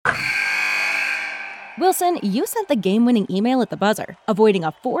Wilson, you sent the game-winning email at the buzzer, avoiding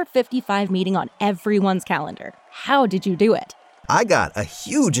a 4:55 meeting on everyone's calendar. How did you do it? I got a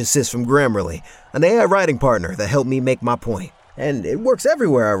huge assist from Grammarly, an AI writing partner that helped me make my point. And it works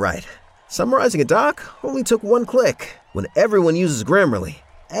everywhere I write. Summarizing a doc only took one click. When everyone uses Grammarly,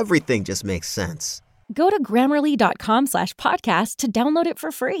 everything just makes sense. Go to Grammarly.com/podcast to download it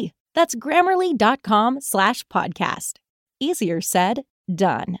for free. That's Grammarly.com/podcast. Easier said,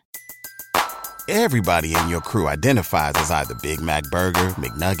 done. Everybody in your crew identifies as either Big Mac Burger,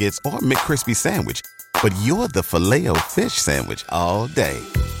 McNuggets, or McCrispy Sandwich. But you're the Filet-O-Fish Sandwich all day.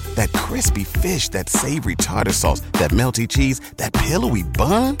 That crispy fish, that savory tartar sauce, that melty cheese, that pillowy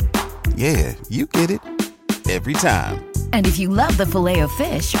bun. Yeah, you get it. Every time. And if you love the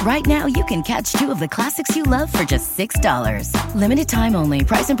Filet-O-Fish, right now you can catch two of the classics you love for just $6. Limited time only.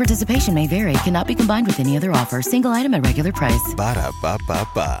 Price and participation may vary. Cannot be combined with any other offer. Single item at regular price.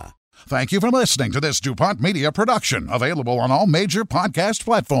 Ba-da-ba-ba-ba. Thank you for listening to this DuPont Media production, available on all major podcast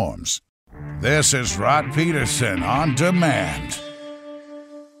platforms. This is Rod Peterson on demand.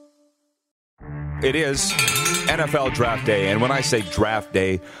 It is NFL Draft Day, and when I say Draft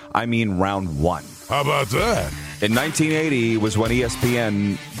Day, I mean round one. How about that? In 1980 was when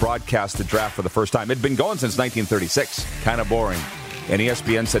ESPN broadcast the draft for the first time. It had been going since 1936. Kind of boring. And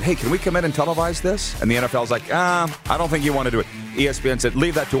ESPN said, hey, can we come in and televise this? And the NFL's like, I don't think you want to do it. ESPN said,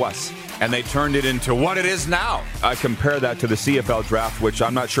 leave that to us. And they turned it into what it is now. I compare that to the CFL draft, which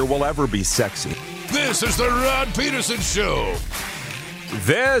I'm not sure will ever be sexy. This is the Rod Peterson Show.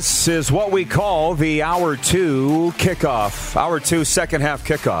 This is what we call the Hour 2 kickoff. Hour 2 second half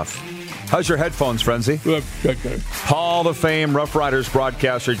kickoff. How's your headphones, Frenzy? Hall of Fame Rough Riders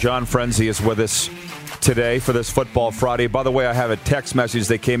broadcaster John Frenzy is with us today for this Football Friday. By the way, I have a text message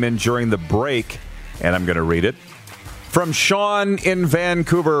that came in during the break, and I'm going to read it. From Sean in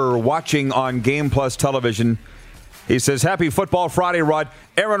Vancouver, watching on Game Plus television. He says, happy Football Friday, Rod.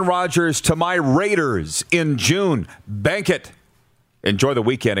 Aaron Rodgers to my Raiders in June. Bank it. Enjoy the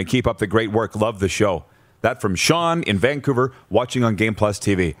weekend and keep up the great work. Love the show. That from Sean in Vancouver, watching on Game Plus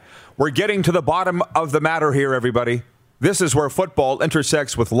TV. We're getting to the bottom of the matter here, everybody. This is where football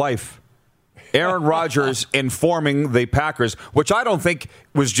intersects with life. Aaron Rodgers informing the Packers, which I don't think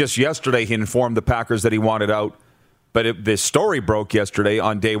was just yesterday he informed the Packers that he wanted out. But this story broke yesterday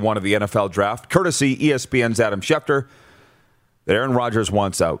on day one of the NFL draft, courtesy ESPN's Adam Schefter, that Aaron Rodgers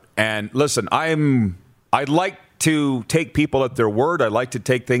wants out. And listen, I'd like to take people at their word. I like to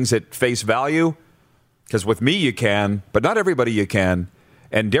take things at face value, because with me you can, but not everybody you can.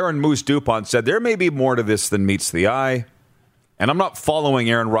 And Darren Moose DuPont said there may be more to this than meets the eye. And I'm not following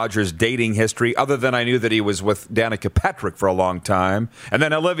Aaron Rodgers' dating history, other than I knew that he was with Danica Patrick for a long time. And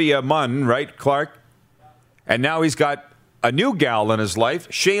then Olivia Munn, right, Clark? And now he's got a new gal in his life,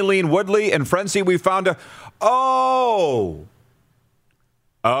 Shailene Woodley. And Frenzy, we found a... Oh.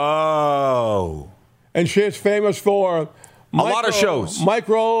 And she is famous for... a lot of shows.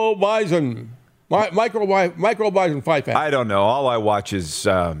 Micro-Bison fight fan. I don't know. All I watch is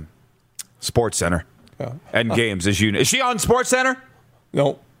Sports Center and games, as you know. Is she on Sports Center?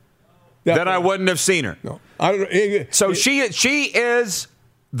 No. Then I wouldn't have seen her. No. So she is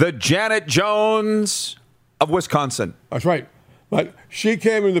the Janet Jones of Wisconsin. That's right. But she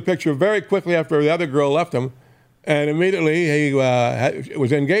came into the picture very quickly after the other girl left him, and immediately he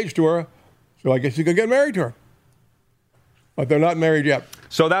was engaged to her, so I guess he could get married to her. But they're not married yet.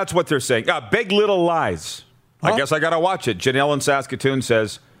 So that's what they're saying. Big Little Lies. I guess I got to watch it. Janelle in Saskatoon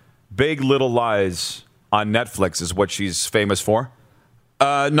says Big Little Lies on Netflix is what she's famous for.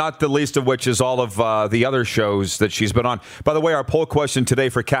 Not the least of which is all of the other shows that she's been on. By the way, our poll question today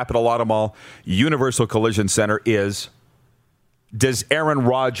for Capital Auto Mall Universal Collision Center is, does Aaron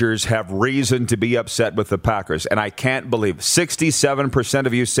Rodgers have reason to be upset with the Packers? And I can't believe 67%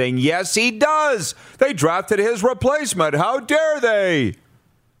 of you saying, yes, he does. They drafted his replacement. How dare they?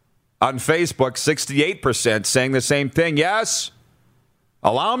 On Facebook, 68% saying the same thing. Yes,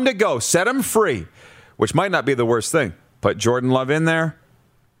 allow him to go. Set him free, which might not be the worst thing. Put Jordan Love in there.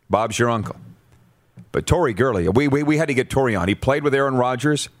 Bob's your uncle. But Tori Gurley, we had to get Tori on. He played with Aaron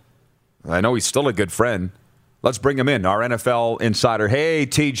Rodgers. I know he's still a good friend. Let's bring him in, our NFL insider. Hey,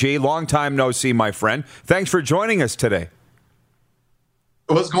 TG, long time no see, my friend. Thanks for joining us today.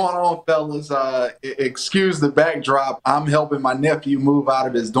 What's going on, fellas? Excuse the backdrop. I'm helping my nephew move out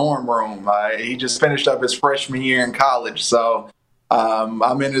of his dorm room. He just finished up his freshman year in college, so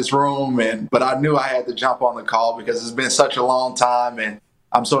I'm in his room. But I knew I had to jump on the call because it's been such a long time, and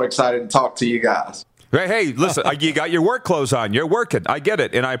I'm so excited to talk to you guys. Hey, listen, you got your work clothes on. You're working. I get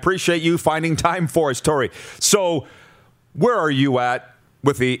it, and I appreciate you finding time for us, Tori. So where are you at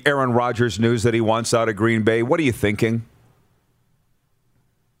with the Aaron Rodgers news that he wants out of Green Bay. What are you thinking?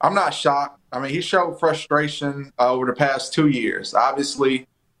 I'm not shocked. I mean, he showed frustration over the past 2 years. Obviously,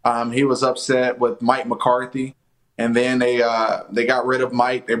 he was upset with Mike McCarthy, and then they got rid of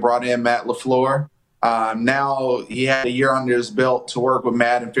Mike. They brought in Matt LaFleur. Now he had a year under his belt to work with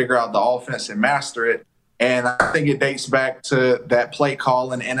Matt and figure out the offense and master it. And I think it dates back to that play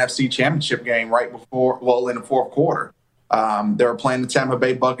call in the NFC Championship game right before, in the fourth quarter. They were playing the Tampa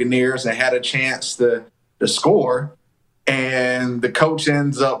Bay Buccaneers and had a chance to score. And the coach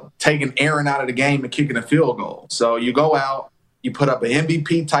ends up taking Aaron out of the game and kicking a field goal. So you go out, you put up an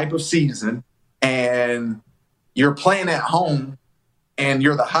MVP type of season, and you're playing at home, and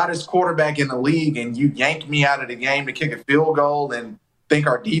you're the hottest quarterback in the league, and you yank me out of the game to kick a field goal and think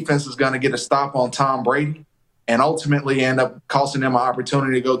our defense is going to get a stop on Tom Brady, and ultimately end up costing them an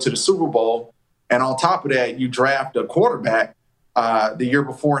opportunity to go to the Super Bowl. And on top of that, you draft a quarterback the year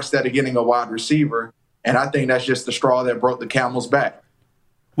before instead of getting a wide receiver. And I think that's just the straw that broke the camel's back.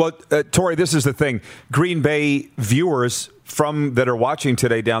 Well, Tori, this is the thing. Green Bay viewers that are watching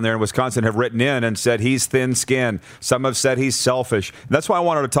today down there in Wisconsin have written in and said he's thin-skinned. Some have said he's selfish. That's why I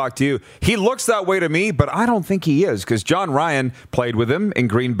wanted to talk to you. He looks that way to me, but I don't think he is, because John Ryan played with him in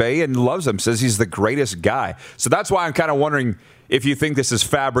Green Bay and loves him, says he's the greatest guy. So that's why I'm kind of wondering if you think this is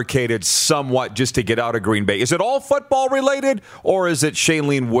fabricated somewhat just to get out of Green Bay. Is it all football related, or is it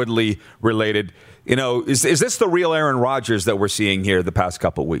Shailene Woodley related? You know, is this the real Aaron Rodgers that we're seeing here the past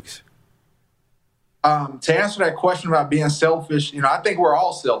couple of weeks? To answer that question about being selfish, I think we're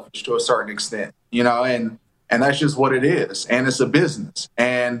all selfish to a certain extent, and that's just what it is. And it's a business.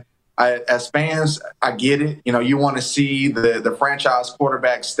 And as fans, I get it. You want to see the franchise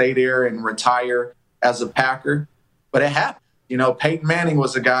quarterback stay there and retire as a Packer. But it happened. Peyton Manning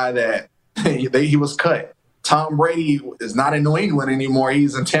was a guy that he was cut. Tom Brady is not in New England anymore.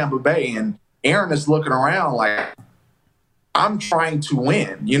 He's in Tampa Bay. And Aaron is looking around like, I'm trying to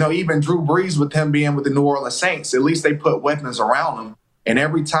win. Even Drew Brees, with him being with the New Orleans Saints, at least they put weapons around him. And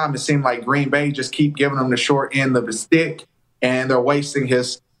every time it seemed like Green Bay just keep giving him the short end of the stick, and they're wasting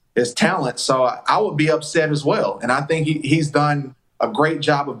his talent. So I would be upset as well. And I think he's done a great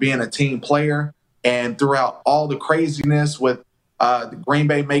job of being a team player. And throughout all the craziness with the Green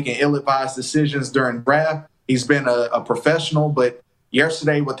Bay making ill-advised decisions during draft, he's been a professional. But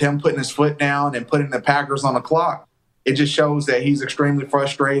yesterday, with him putting his foot down and putting the Packers on the clock, it just shows that he's extremely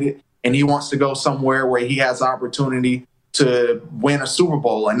frustrated, and he wants to go somewhere where he has opportunity to win a Super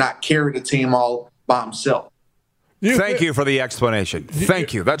Bowl and not carry the team all by himself. Thank you for the explanation.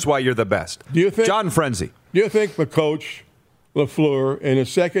 Thank you. That's why you're the best. John Frenzy. Do you think the coach, LaFleur, in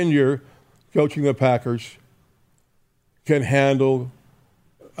his second year coaching the Packers, can handle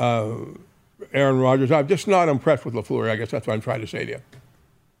Aaron Rodgers? I'm just not impressed with LaFleur. I guess that's what I'm trying to say to you.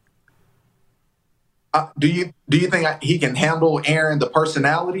 Do you think he can handle Aaron, the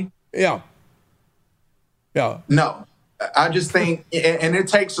personality? Yeah. No. I just think, and it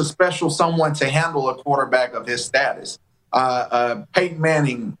takes a special someone to handle a quarterback of his status. Peyton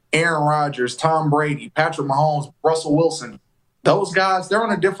Manning, Aaron Rodgers, Tom Brady, Patrick Mahomes, Russell Wilson, those guys, they're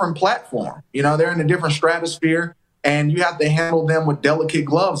on a different platform. They're in a different stratosphere, and you have to handle them with delicate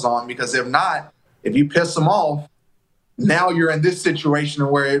gloves on, because if not, if you piss them off, now you're in this situation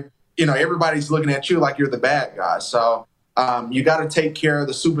where everybody's looking at you like you're the bad guy. So you got to take care of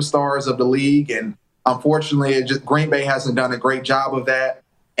the superstars of the league. And unfortunately, Green Bay hasn't done a great job of that.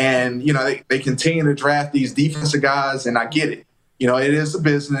 And, they continue to draft these defensive guys, and I get it. It is a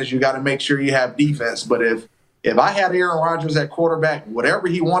business. You got to make sure you have defense. But if I had Aaron Rodgers at quarterback, whatever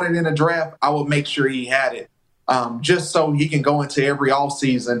he wanted in the draft, I would make sure he had it, just so he can go into every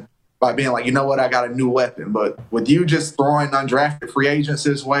offseason by being like, I got a new weapon. But with you just throwing undrafted free agents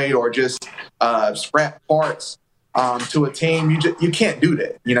his way, or just scrap parts to a team, you can't do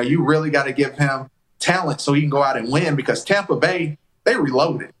that. You really got to give him talent so he can go out and win, because Tampa Bay, they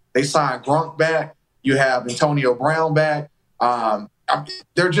reloaded. They signed Gronk back. You have Antonio Brown back.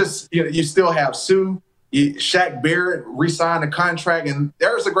 They're just, you still have Sue. Shaq Barrett re-signed a contract, and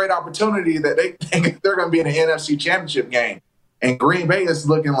there's a great opportunity that they think they're going to be in the NFC Championship game. And Green Bay is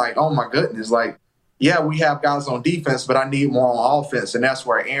looking like, oh, my goodness, like, yeah, we have guys on defense, but I need more on offense. And that's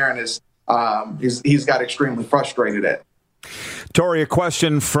where Aaron is he's got extremely frustrated at. Tori, a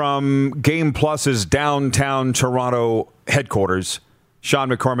question from Game Plus's downtown Toronto headquarters. Sean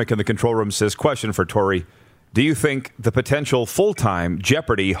McCormick in the control room says, question for Tori. Do you think the potential full-time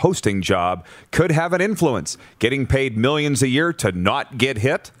Jeopardy hosting job could have an influence, getting paid millions a year to not get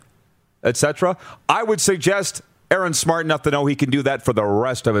hit, etc.? I would suggest Aaron's smart enough to know he can do that for the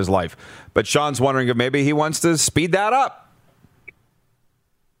rest of his life. But Sean's wondering if maybe he wants to speed that up.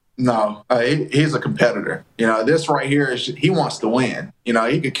 No, he's a competitor. This right here is he wants to win. He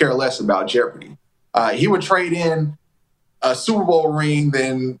could care less about Jeopardy. He would trade in a Super Bowl ring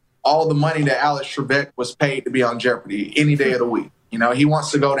than all the money that Alex Trebek was paid to be on Jeopardy any day of the week. He wants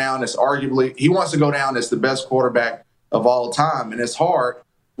to go down as the best quarterback of all time, and it's hard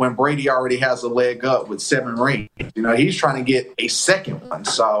when Brady already has a leg up with 7 rings. He's trying to get a second one.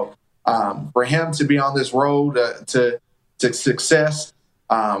 So for him to be on this road to success.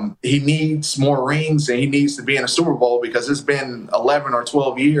 He needs more rings, and he needs to be in a Super Bowl because it's been 11 or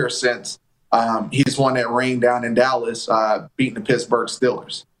 12 years since he's won that ring down in Dallas, beating the Pittsburgh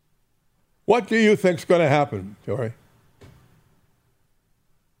Steelers. What do you think's going to happen, Tori?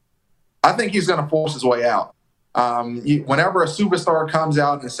 I think he's going to force his way out. Whenever a superstar comes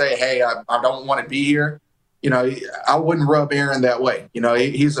out and say, hey, I don't want to be here, I wouldn't rub Aaron that way.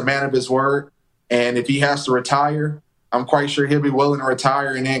 He's a man of his word, and if he has to retire, I'm quite sure he'll be willing to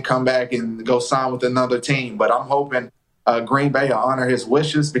retire and then come back and go sign with another team. But I'm hoping Green Bay will honor his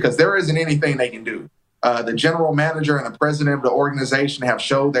wishes because there isn't anything they can do. The general manager and the president of the organization have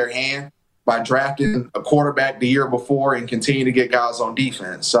showed their hand by drafting a quarterback the year before and continue to get guys on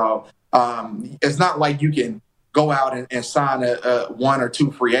defense. So it's not like you can go out and sign a 1 or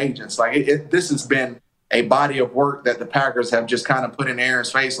 2 free agents. This has been a body of work that the Packers have just kind of put in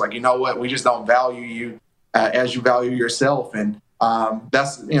Aaron's face. Like, you know what, we just don't value you as you value yourself. And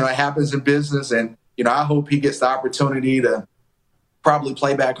that's, it happens in business. And, I hope he gets the opportunity to probably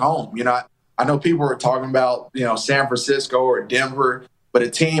play back home. I know people are talking about, San Francisco or Denver, but a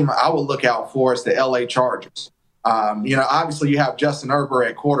team I would look out for is the LA Chargers. Obviously you have Justin Herbert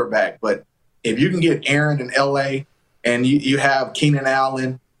at quarterback, but if you can get Aaron in LA and you have Keenan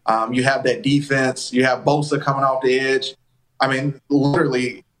Allen, you have that defense, you have Bosa coming off the edge. I mean,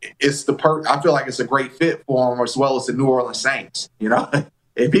 literally, it's I feel like it's a great fit for him, as well as the New Orleans Saints.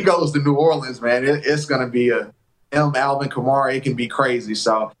 If he goes to New Orleans, man, it's going to be Alvin Kamara. It can be crazy.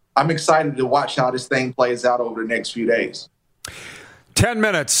 So I'm excited to watch how this thing plays out over the next few days. 10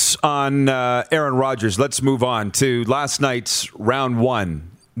 minutes on Aaron Rodgers. Let's move on to last night's round 1.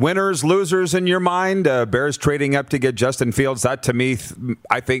 Winners, losers in your mind? Bears trading up to get Justin Fields. That, to me,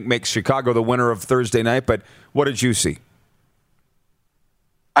 I think makes Chicago the winner of Thursday night. But what did you see?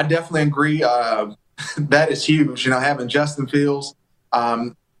 I definitely agree. That is huge. Having Justin Fields.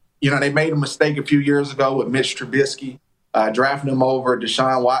 They made a mistake a few years ago with Mitch Trubisky, drafting him over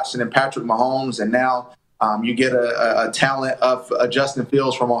Deshaun Watson and Patrick Mahomes. And now you get a talent of Justin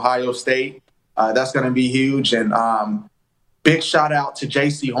Fields from Ohio State. That's going to be huge. And big shout out to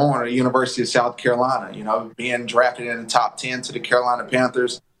J.C. Horn at University of South Carolina, being drafted in the top 10 to the Carolina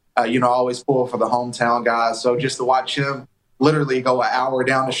Panthers. Always pull for the hometown guys. So just to watch him literally go an hour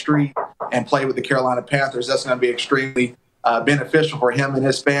down the street and play with the Carolina Panthers, that's going to be extremely beneficial for him and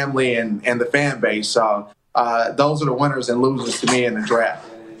his family and the fan base. So those are the winners and losers to me in the draft.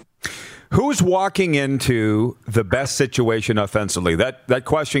 Who's walking into the best situation offensively? That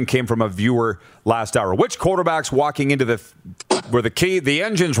question came from a viewer last hour. Which quarterback's walking into where the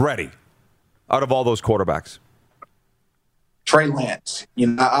engine's ready out of all those quarterbacks? Trey Lance.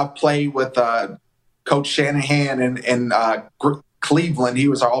 I've played with Coach Shanahan in Cleveland. He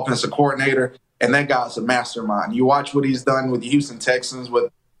was our offensive coordinator, and that guy's a mastermind. You watch what he's done with the Houston Texans,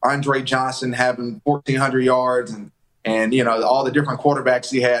 with Andre Johnson having 1,400 yards and all the different quarterbacks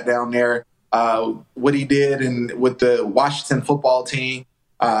he had down there. What he did with the Washington football team,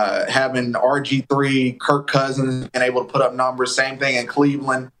 having RG3, Kirk Cousins, and able to put up numbers. Same thing in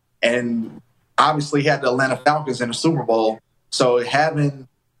Cleveland, and obviously he had the Atlanta Falcons in the Super Bowl. So he had the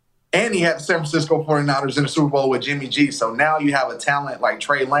San Francisco 49ers in the Super Bowl with Jimmy G. So now you have a talent like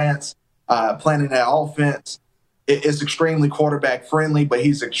Trey Lance playing in that offense. It's extremely quarterback friendly, but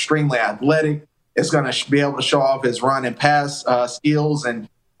he's extremely athletic. It's going to be able to show off his run and pass skills. And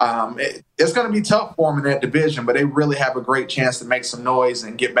it's going to be tough for him in that division, but they really have a great chance to make some noise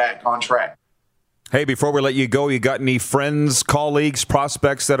and get back on track. Hey, before we let you go, you got any friends, colleagues,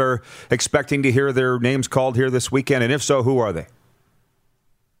 prospects that are expecting to hear their names called here this weekend? And if so, who are they?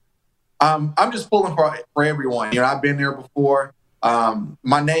 I'm just pulling for everyone. I've been there before.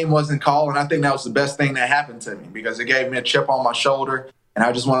 My name wasn't called, and I think that was the best thing that happened to me because it gave me a chip on my shoulder. And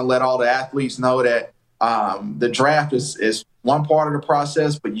I just want to let all the athletes know that the draft is one part of the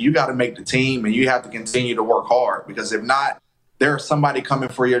process, but you got to make the team and you have to continue to work hard because if not, there's somebody coming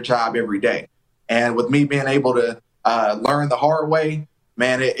for your job every day. And with me being able to learn the hard way,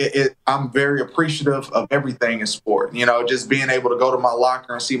 man, I'm very appreciative of everything in sport. Just being able to go to my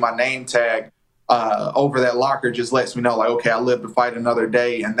locker and see my name tag over that locker just lets me know, like, okay, I live to fight another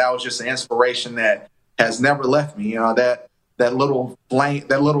day. And that was just an inspiration that has never left me. That that little flame,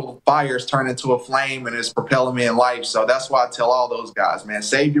 that little fire's turned into a flame and it's propelling me in life. So that's why I tell all those guys, man,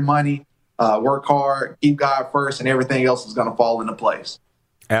 save your money, work hard, keep God first, and everything else is going to fall into place.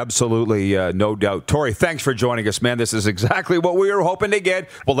 Absolutely, no doubt. Tori, thanks for joining us, man. This is exactly what we were hoping to get.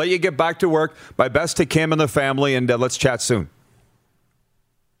 We'll let you get back to work. My best to Kim and the family, and let's chat soon.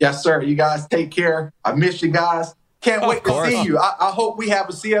 Yes, sir. You guys take care. I miss you guys. Can't wait to see you. I hope we have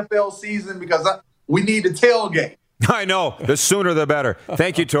a CFL season because we need to tailgate. I know. The sooner the better.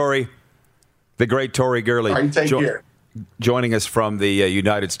 Thank you, Tori. The great Tori Gurley. All right, take care. Joining us from the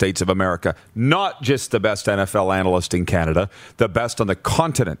United States of America. Not just the best NFL analyst in Canada, the best on the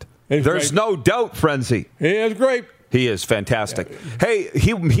continent. There's no doubt, Frenzy. He is great. He is fantastic. Yeah. Hey,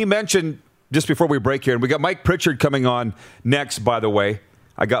 he mentioned, just before we break here, and we got Mike Pritchard coming on next, by the way.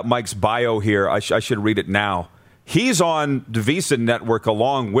 I got Mike's bio here. I should read it now. He's on the VSiN network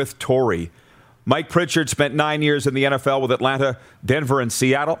along with Tori. Mike Pritchard spent 9 years in the NFL with Atlanta, Denver, and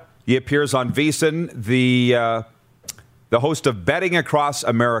Seattle. He appears on VSiN, the host of Betting Across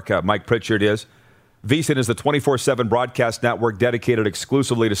America, Mike Pritchard is. VSiN is the 24/7 broadcast network dedicated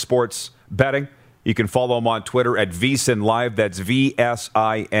exclusively to sports betting. You can follow him on Twitter at VSiN Live. That's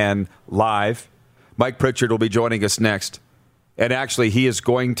VSIN Live. Mike Pritchard will be joining us next. And actually, he is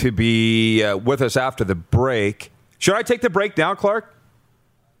going to be with us after the break. Should I take the break now, Clark?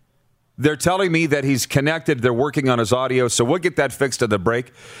 They're telling me that he's connected. They're working on his audio, so we'll get that fixed at the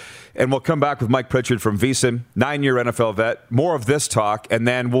break. And we'll come back with Mike Pritchard from VSiN, 9-year NFL vet. More of this talk, and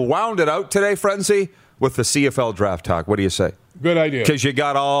then we'll wound it out today, Frenzy, with the CFL draft talk. What do you say? Good idea. Because you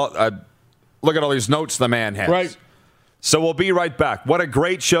got all, look at all these notes the man has. Right. So we'll be right back. What a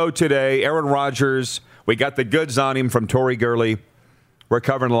great show today. Aaron Rodgers, we got the goods on him from Tori Gurley. We're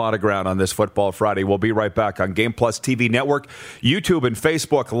covering a lot of ground on this Football Friday. We'll be right back on Game Plus TV Network, YouTube and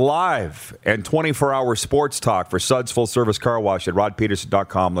Facebook Live, and 24-hour sports talk for Suds Full Service Car Wash at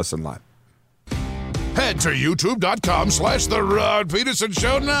rodpeterson.com. Listen live. Head to youtube.com/The Rod Peterson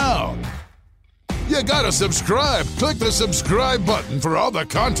Show now. You gotta subscribe. Click the subscribe button for all the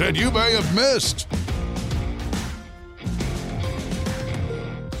content you may have missed.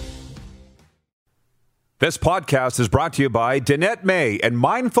 This podcast is brought to you by Danette May and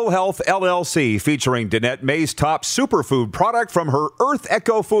Mindful Health LLC, featuring Danette May's top superfood product from her Earth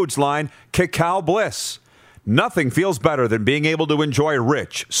Echo Foods line, Cacao Bliss. Nothing feels better than being able to enjoy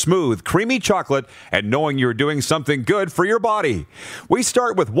rich, smooth, creamy chocolate and knowing you're doing something good for your body. We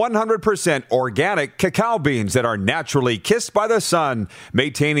start with 100% organic cacao beans that are naturally kissed by the sun,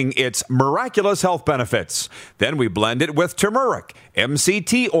 maintaining its miraculous health benefits. Then we blend it with turmeric,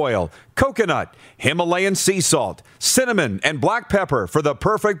 MCT oil, coconut, Himalayan sea salt, cinnamon, and black pepper for the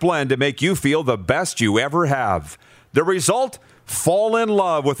perfect blend to make you feel the best you ever have. The result? Fall in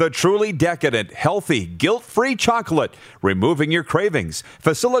love with a truly decadent, healthy, guilt-free chocolate, removing your cravings,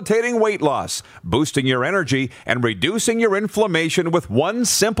 facilitating weight loss, boosting your energy, and reducing your inflammation with one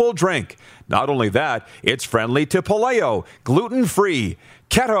simple drink. Not only that, it's friendly to paleo, gluten-free,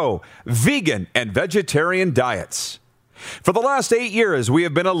 keto, vegan, and vegetarian diets. For the last 8 years, we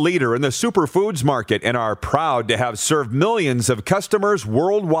have been a leader in the superfoods market and are proud to have served millions of customers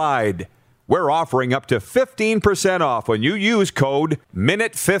worldwide. We're offering up to 15% off when you use code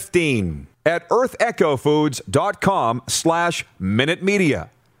MINUTE15 at earthechofoods.com/MinuteMedia.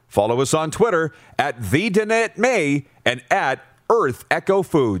 Follow us on Twitter at TheDanetteMay and at Earth Echo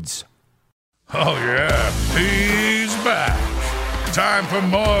Foods. Oh, yeah. He's back. Time for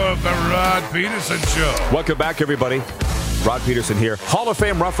more of the Rod Peterson Show. Welcome back, everybody. Rod Peterson here. Hall of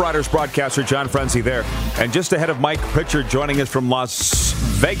Fame Rough Riders broadcaster John Frenzy there. And just ahead of Mike Pritchard joining us from Las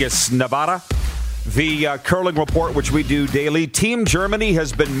Vegas, Nevada, the curling report, which we do daily. Team Germany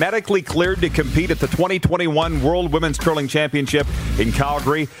has been medically cleared to compete at the 2021 World Women's Curling Championship in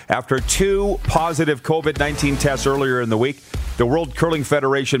Calgary after 2 positive COVID-19 tests earlier in the week. The World Curling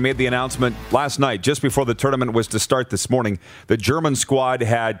Federation made the announcement last night, just before the tournament was to start this morning. The German squad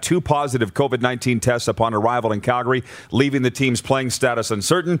had 2 positive COVID-19 tests upon arrival in Calgary, leaving the team's playing status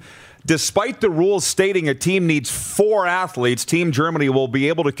uncertain. Despite the rules stating a team needs 4 athletes, Team Germany will be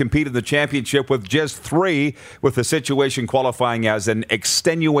able to compete in the championship with just 3, with the situation qualifying as an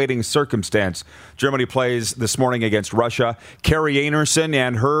extenuating circumstance. Germany plays this morning against Russia. Carrie Anerson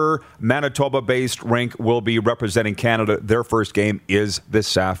and her Manitoba-based rink will be representing Canada. Their first game is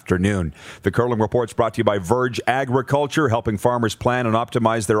this afternoon. The curling report's brought to you by Verge Agriculture, helping farmers plan and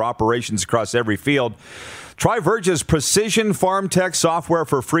optimize their operations across every field. Try Verge's precision farm tech software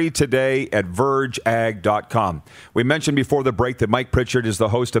for free today at vergeag.com. We mentioned before the break that Mike Pritchard is the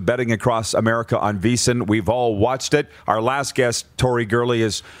host of Betting Across America on VSiN. We've all watched it. Our last guest, Tori Gurley,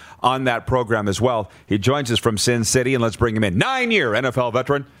 is on that program as well. He joins us from Sin City, and let's bring him in. 9-year NFL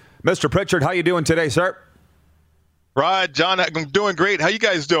veteran. Mr. Pritchard, how you doing today, sir? Rod, John, I'm doing great. How you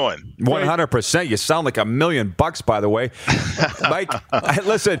guys doing? 100%. You sound like $1 million, by the way. Mike,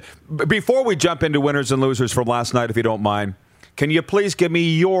 listen, before we jump into winners and losers from last night, if you don't mind, can you please give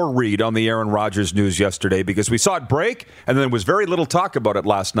me your read on the Aaron Rodgers news yesterday? Because we saw it break, and then there was very little talk about it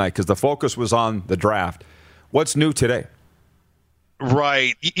last night because the focus was on the draft. What's new today?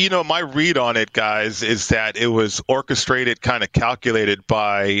 Right. You know, my read on it, guys, is that it was orchestrated, kind of calculated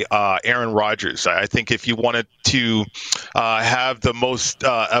by Aaron Rodgers. I think if you wanted to have the most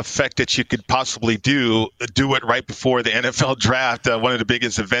effect that you could possibly do it right before the NFL draft, one of the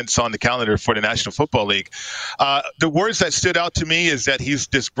biggest events on the calendar for the National Football League. The words that stood out to me is that he's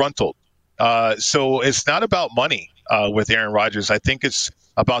disgruntled. So it's not about money with Aaron Rodgers. I think it's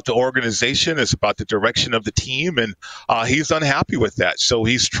about the organization. It's about the direction of the team, and he's unhappy with that. So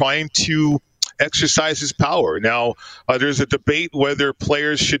he's trying to exercise his power. Now, there's a debate whether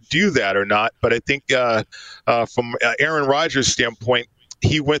players should do that or not, but I think from Aaron Rodgers' standpoint,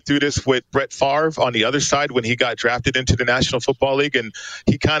 he went through this with Brett Favre on the other side when he got drafted into the National Football League, and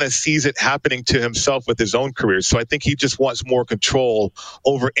he kind of sees it happening to himself with his own career. So I think he just wants more control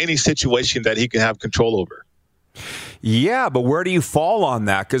over any situation that he can have control over. Yeah, but where do you fall on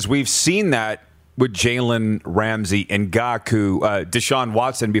that? Because we've seen that with Jalen Ramsey and Ngakoue, Deshaun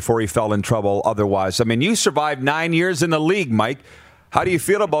Watson before he fell in trouble otherwise. I mean, you survived 9 years in the league, Mike. How do you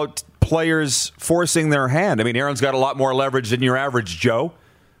feel about players forcing their hand? I mean, Aaron's got a lot more leverage than your average Joe,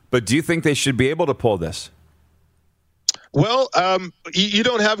 but do you think they should be able to pull this? Well, you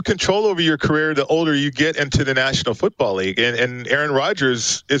don't have control over your career the older you get into the National Football League. And Aaron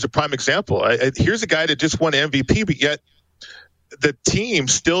Rodgers is a prime example. Here's a guy that just won MVP, but yet the team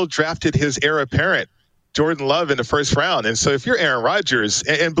still drafted his heir apparent, Jordan Love, in the first round. And so if you're Aaron Rodgers,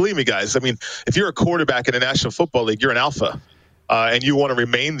 and believe me, guys, I mean, if you're a quarterback in the National Football League, you're an alpha. And you want to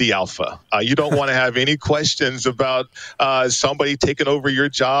remain the alpha. You don't want to have any questions about somebody taking over your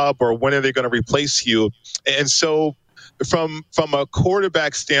job or when are they going to replace you. And so from a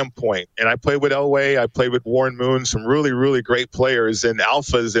quarterback standpoint, and I played with Elway, I played with Warren Moon, some really, really great players and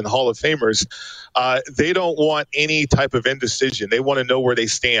alphas and Hall of Famers. They don't want any type of indecision. They want to know where they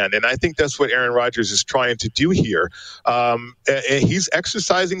stand. And I think that's what Aaron Rodgers is trying to do here. He's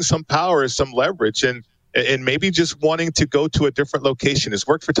exercising some power, some leverage, and maybe just wanting to go to a different location. It's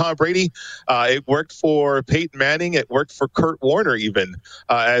worked for Tom Brady. It worked for Peyton Manning. It worked for Kurt Warner even,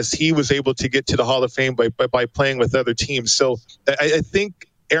 as he was able to get to the Hall of Fame by playing with other teams. So I think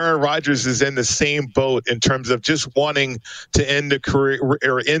Aaron Rodgers is in the same boat in terms of just wanting to end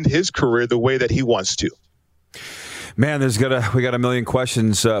his career the way that he wants to. Man, we got a million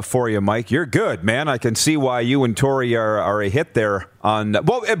questions for you, Mike. You're good, man. I can see why you and Tori are a hit there on.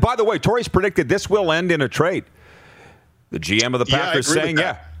 Well, by the way, Tori's predicted this will end in a trade. The GM of the Packers saying,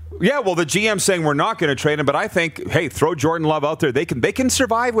 well, the GM saying we're not going to trade him, but I think, hey, throw Jordan Love out there. They can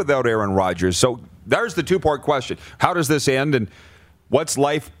survive without Aaron Rodgers. So there's the two-part question: how does this end, and what's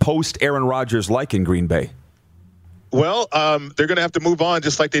life post Aaron Rodgers like in Green Bay? Well, they're going to have to move on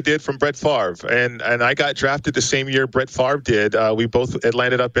just like they did from Brett Favre. And I got drafted the same year Brett Favre did. We both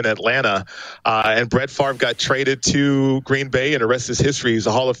landed up in Atlanta. And Brett Favre got traded to Green Bay, and the rest is history. He's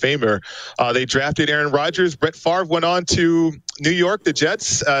a Hall of Famer. They drafted Aaron Rodgers. Brett Favre went on to New York, the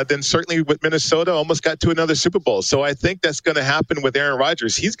Jets, then certainly with Minnesota, almost got to another Super Bowl. So I think that's going to happen with Aaron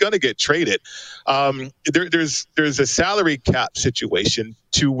Rodgers. He's going to get traded. There's a salary cap situation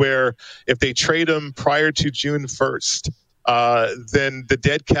to where if they trade him prior to June 1st, then the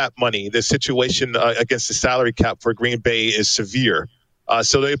dead cap money, the situation against the salary cap for Green Bay is severe.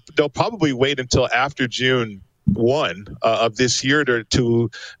 So they'll probably wait until after June 1 of this year to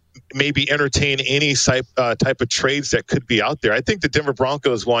maybe entertain any type of trades that could be out there. I think the Denver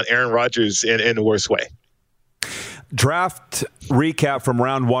Broncos want Aaron Rodgers in the worst way. Draft recap from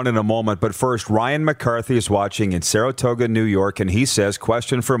round one in a moment, but first, Ryan McCarthy is watching in Saratoga, New York, and he says,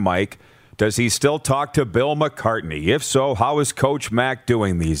 question for Mike, does he still talk to Bill McCartney? If so, how is Coach Mac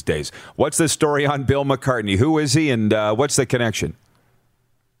doing these days? What's the story on Bill McCartney? Who is he, and what's the connection?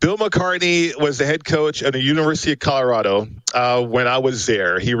 Bill McCartney was the head coach at the University of Colorado when I was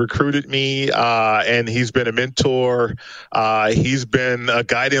there. He recruited me, and he's been a mentor. He's been a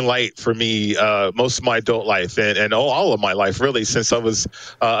guiding light for me most of my adult life and all of my life, really, since I was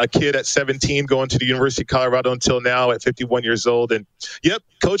a kid at 17 going to the University of Colorado until now at 51 years old. And, yep,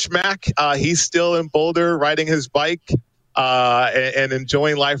 Coach Mack, he's still in Boulder riding his bike and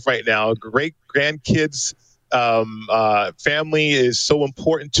enjoying life right now. Great grandkids. Family is so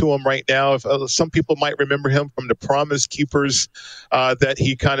important to him right now. Some people might remember him from the Promise Keepers that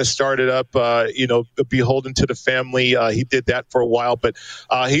he kind of started up, beholden to the family. He did that for a while, but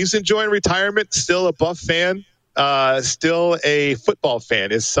he's enjoying retirement, still a Buff fan. Still a football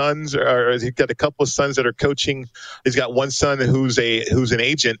fan. His sons he's got a couple of sons that are coaching. He's got one son who's an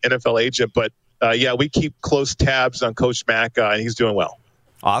agent, NFL agent, but we keep close tabs on Coach Mack, and he's doing well.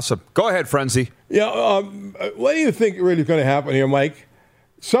 Awesome. Go ahead, Frenzy. Yeah, what do you think really is going to happen here, Mike?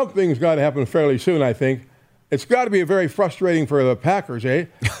 Something's got to happen fairly soon, I think. It's got to be very frustrating for the Packers,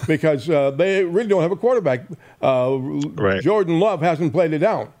 because they really don't have a quarterback. Right. Jordan Love hasn't played it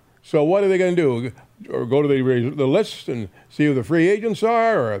down. So what are they going to do? Or go to the list and see who the free agents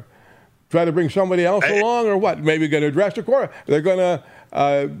are, or try to bring somebody else along, or what? Maybe going to draft a quarterback. They're going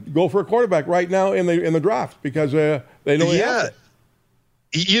to go for a quarterback right now in the draft because they know they have to.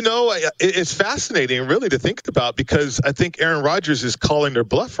 It's fascinating, really, to think about because I think Aaron Rodgers is calling their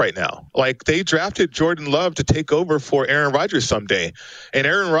bluff right now. Like, they drafted Jordan Love to take over for Aaron Rodgers someday. And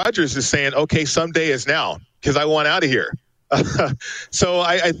Aaron Rodgers is saying, okay, someday is now because I want out of here. So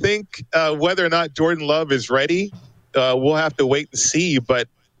I think whether or not Jordan Love is ready, we'll have to wait and see. But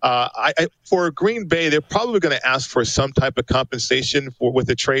for Green Bay, they're probably going to ask for some type of compensation with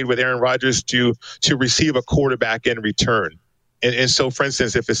a trade with Aaron Rodgers to receive a quarterback in return. And so, for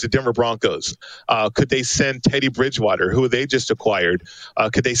instance, if it's the Denver Broncos, could they send Teddy Bridgewater, who they just acquired?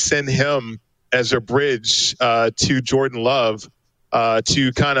 Could they send him as a bridge to Jordan Love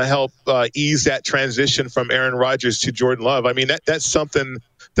to kind of help ease that transition from Aaron Rodgers to Jordan Love? I mean, that's something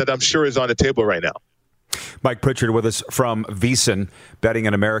that I'm sure is on the table right now. Mike Pritchard with us from VSiN, Betting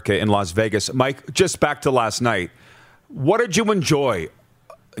in America in Las Vegas. Mike, just back to last night. What did you enjoy?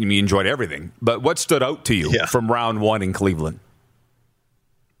 I mean, you enjoyed everything, but what stood out to you from round one in Cleveland?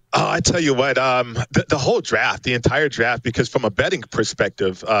 Oh, I tell you what, the whole draft, the entire draft, because from a betting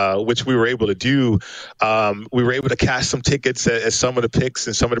perspective, which we were able to do, we were able to cash some tickets as some of the picks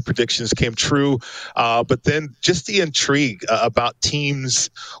and some of the predictions came true. But then just the intrigue about teams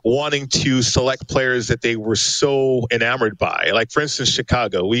wanting to select players that they were so enamored by. Like, for instance,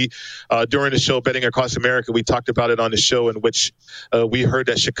 Chicago. We, during the show Betting Across America, we talked about it on the show in which we heard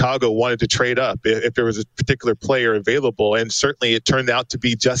that Chicago wanted to trade up if there was a particular player available. And certainly it turned out to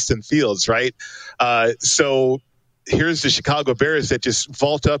be Justin Fields, right? So here's the Chicago Bears that just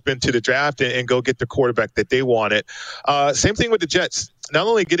vault up into the draft and go get the quarterback that they wanted. Same thing with the Jets. Not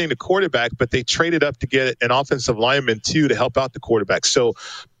only getting the quarterback, but they traded up to get an offensive lineman too to help out the quarterback. So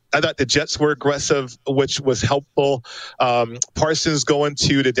I thought the Jets were aggressive, which was helpful. Parsons going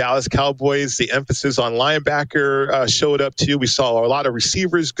to the Dallas Cowboys, the emphasis on linebacker showed up too. We saw a lot of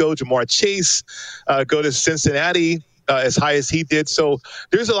receivers go. Jamar Chase go to Cincinnati. As high as he did. So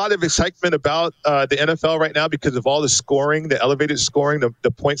there's a lot of excitement about the NFL right now because of all the scoring, the elevated scoring,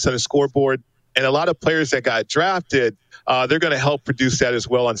 the points on the scoreboard, and a lot of players that got drafted, they're going to help produce that as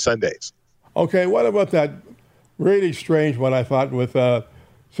well on Sundays. Okay, what about that really strange one I thought with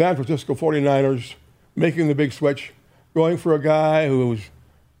San Francisco 49ers making the big switch, going for a guy who's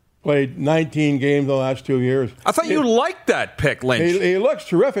played 19 games the last 2 years. I thought you liked that pick, Lynch. He looks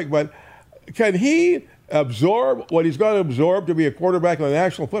terrific, but can he absorb what he's got to absorb to be a quarterback in the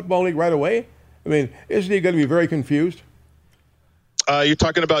National Football League right away? I mean, isn't he going to be very confused? You're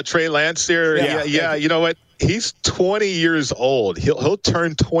talking about Trey Lance there? Yeah. You know what? He's 20 years old. He'll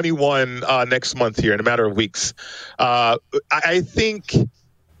turn 21 next month here in a matter of weeks. I think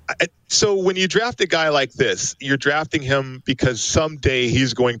so. When you draft a guy like this, you're drafting him because someday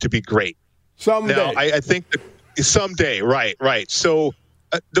he's going to be great. Someday. Now, I think someday, right. So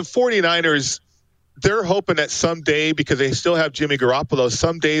the 49ers, they're hoping that someday, because they still have Jimmy Garoppolo,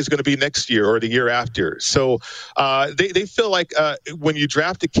 someday is going to be next year or the year after. So they feel like when you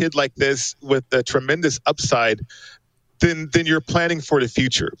draft a kid like this with a tremendous upside, then you're planning for the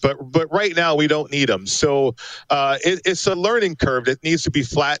future. But right now we don't need him. So it's a learning curve that needs to be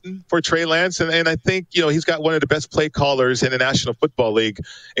flattened for Trey Lance. And I think, he's got one of the best play callers in the National Football League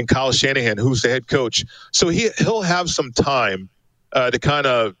in Kyle Shanahan, who's the head coach. So he'll have some time to kind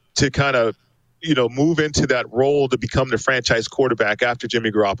of move into that role to become the franchise quarterback after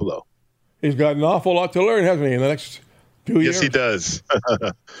Jimmy Garoppolo. He's got an awful lot to learn, hasn't he, in the next 2 years. Yes, he does.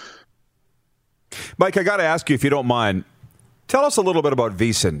 Mike, I got to ask you, if you don't mind, tell us a little bit about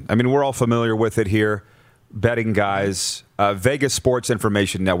VSiN. I mean, we're all familiar with it here, betting guys, Vegas Sports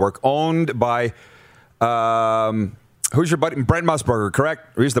Information Network, owned by, who's your buddy? Brent Musburger,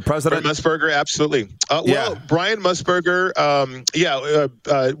 correct? He's the president? Brent Musburger, absolutely. Well, Brian Musburger,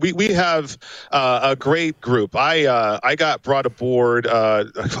 we have a great group. I got brought aboard, I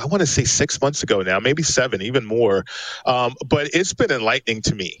want to say 6 months ago now, maybe 7, even more. But it's been enlightening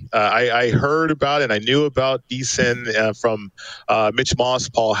to me. I heard about it, and I knew about VSiN from Mitch Moss,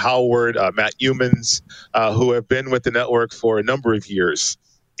 Paul Howard, Matt Humans, who have been with the network for a number of years.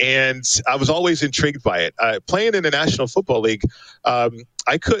 And I was always intrigued by it. Playing in the National Football League,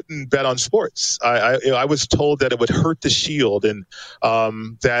 I couldn't bet on sports. I was told that it would hurt the shield, and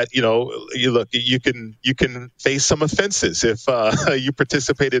that you can face some offenses if you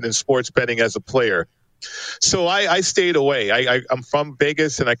participated in sports betting as a player. So I stayed away. I'm from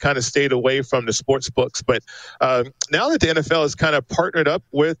Vegas, and I kind of stayed away from the sports books. But now that the NFL has kind of partnered up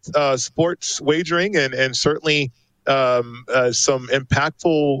with sports wagering and certainly some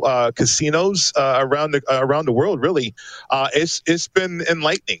impactful casinos around the world, really, it's been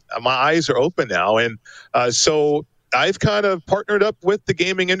enlightening. My eyes are open now, and so I've kind of partnered up with the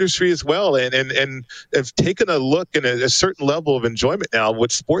gaming industry as well, and have taken a look and a certain level of enjoyment now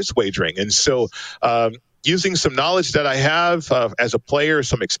with sports wagering, and so. Using some knowledge that I have as a player,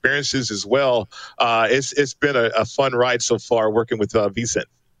 some experiences as well, it's been a fun ride so far working with VSiN.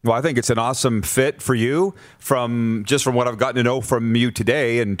 Well, I think it's an awesome fit for you from what I've gotten to know from you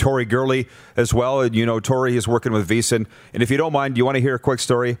today, and Tori Gurley as well. And, Tori is working with VSiN. And if you don't mind, do you want to hear a quick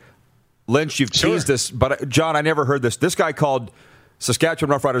story? Lynch, you've teased this, but John, I never heard this. This guy called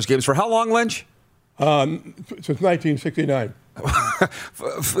Saskatchewan Roughriders games for how long, Lynch? Since 1969.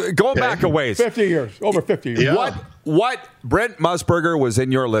 Going back a ways. 50 years. Over 50 years. Yeah. What Brent Musburger was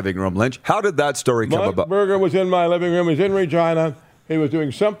in your living room, Lynch? How did that story come about? Musburger was in my living room. He was in Regina. He was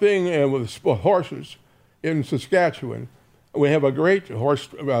doing something with horses in Saskatchewan. We have a great horse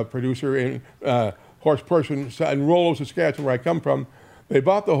producer in horse person in Rollo, Saskatchewan, where I come from. They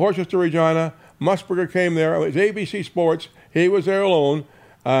bought the horses to Regina. Musburger came there. It was ABC Sports. He was there alone.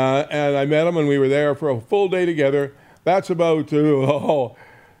 And I met him, and we were there for a full day together. That's about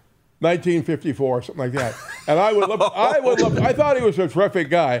 1954, something like that. And I thought he was a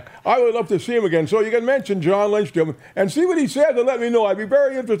terrific guy. I would love to see him again. So you can mention John Lynch to him and see what he said and let me know. I'd be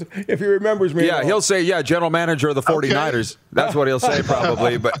very interested if he remembers me. Yeah, he'll say, general manager of the 49ers. Okay. That's what he'll say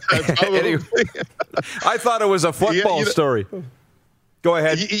probably. But anyway, I thought it was a football story. Go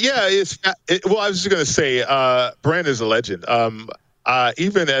ahead. Yeah, well, I was just going to say, Brent is a legend.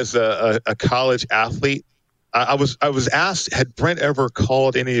 Even as a college athlete, I was asked, had Brent ever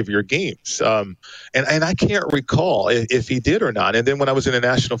called any of your games? And I can't recall if he did or not. And then when I was in the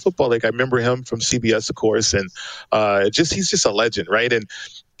National Football League, I remember him from CBS, of course, and he's just a legend, right? And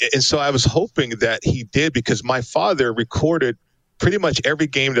so I was hoping that he did, because my father recorded pretty much every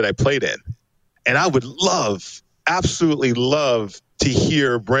game that I played in. And I would absolutely love to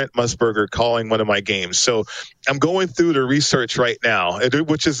hear Brent Musburger calling one of my games. So I'm going through the research right now,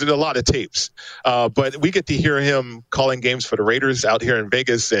 which is a lot of tapes. But we get to hear him calling games for the Raiders out here in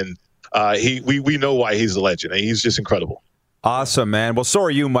Vegas, and we know why he's a legend. He's just incredible. Awesome, man. Well, so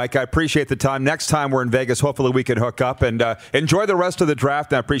are you, Mike. I appreciate the time. Next time we're in Vegas, hopefully we can hook up and enjoy the rest of the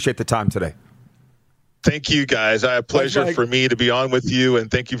draft. And I appreciate the time today. Thank you, guys. A pleasure for me to be on with you,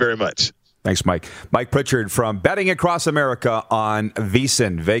 and thank you very much. Thanks, Mike. Mike Pritchard from Betting Across America on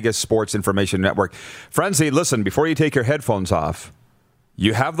VSiN, Vegas Sports Information Network. Frenzy, listen, before you take your headphones off,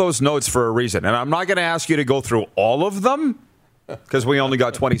 you have those notes for a reason. And I'm not going to ask you to go through all of them because we only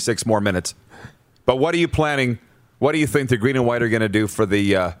got 26 more minutes. But what are you planning? What do you think the Green and White are going to do for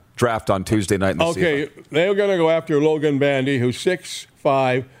the draft on Tuesday night in the CFL? They're going to go after Logan Bandy, who's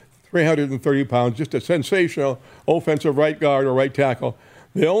 6'5", 330 pounds, just a sensational offensive right guard or right tackle.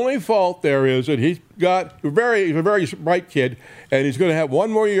 The only fault there is that he's a very bright kid, and he's going to have one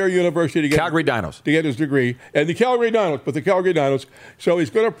more year at university to get Calgary Dinos to get his degree, and the Calgary Dinos. So he's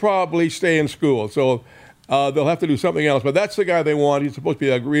going to probably stay in school. So they'll have to do something else. But that's the guy they want. He's supposed to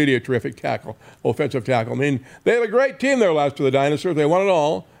be really a terrific tackle, offensive tackle. I mean, they had a great team there last year, the Dinosaurs. They won it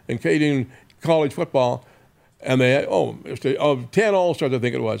all, including college football, and they had 10 All-Stars, I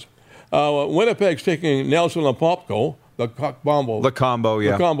think it was. Winnipeg's taking Nelson Lapopko. The combo.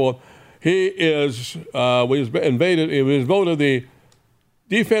 He was voted the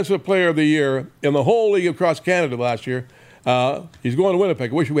defensive player of the year in the whole league across Canada last year. He's going to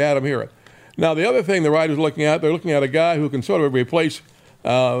Winnipeg. I wish we had him here. Now, the other thing the writers are looking at, they're looking at a guy who can sort of replace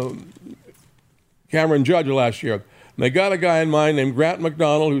Cameron Judge last year. And they got a guy in mind named Grant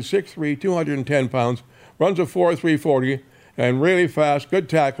McDonald, who's 6'3", 210 pounds, runs a 4.3 40, and really fast, good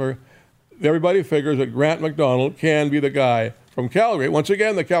tackler. Everybody figures that Grant McDonald can be the guy from Calgary, once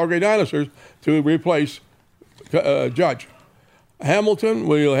again, the Calgary Dinosaurs, to replace Judge. Hamilton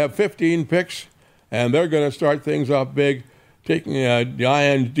will have 15 picks, and they're going to start things off big, taking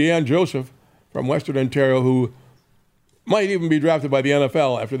Deanne Joseph from Western Ontario, who might even be drafted by the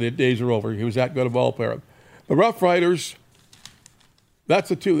NFL after the days are over. He was that good a ball player. The Rough Riders, that's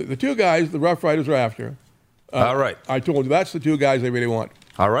the two guys the Rough Riders are after. All right. I told you, that's the two guys they really want.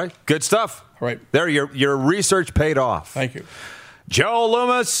 All right. Good stuff. All right. There, your research paid off. Thank you. Joe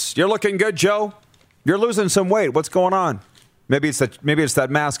Loomis, you're looking good, Joe. You're losing some weight. What's going on? Maybe it's that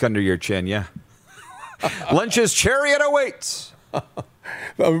mask under your chin, yeah. Lynch's Chariot awaits.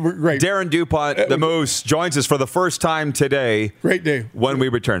 Great. Darren DuPont, the Moose, joins us for the first time today. Great day. When we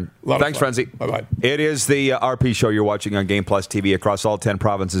return. Thanks, Frenzy. Bye-bye. It is the RP show you're watching on Game Plus TV across all 10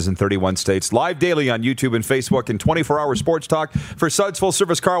 provinces and 31 states. Live daily on YouTube and Facebook, and 24-hour sports talk for Suds Full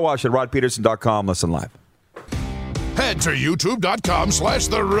Service Car Wash at rodpeterson.com. Listen live. Head to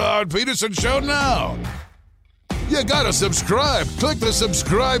youtube.com/The Rod Peterson Show now. You gotta subscribe. Click the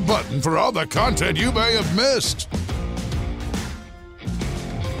subscribe button for all the content you may have missed.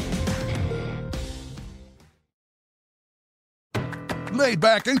 Laid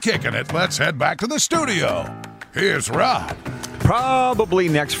back and kicking it, let's head back to the studio. Here's Rod. Probably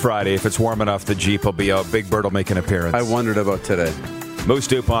next Friday, if it's warm enough, the Jeep will be out. Big Bird will make an appearance. I wondered about today. Moose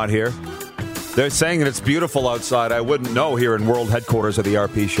DuPont here. They're saying that it's beautiful outside. I wouldn't know here in world headquarters of the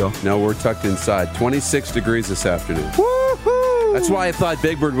RP show. No, we're tucked inside. 26 degrees this afternoon. Woohoo! That's why I thought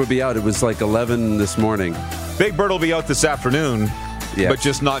Big Bird would be out. It was like 11 this morning. Big Bird will be out this afternoon, but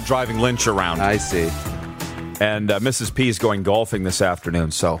just not driving Lynch around. I see. And Mrs. P is going golfing this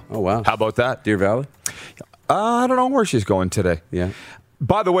afternoon. So, oh wow, how about that? Deer Valley? I don't know where she's going today. Yeah.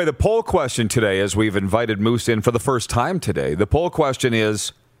 By the way, the poll question today, as we've invited Moose in for the first time today, the poll question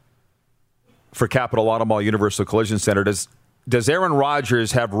is for Capital Auto Mall Universal Collision Center: Does Aaron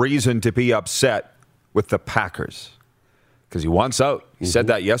Rodgers have reason to be upset with the Packers? Because he wants out. He said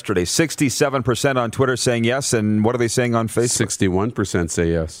that yesterday. 67% on Twitter saying yes, and what are they saying on Facebook? 61%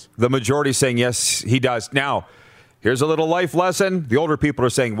 say yes. The majority saying yes, he does. Now, here's a little life lesson. The older people are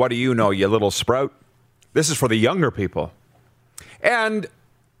saying, what do you know, you little sprout? This is for the younger people. And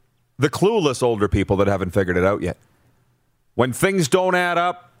the clueless older people that haven't figured it out yet. When things don't add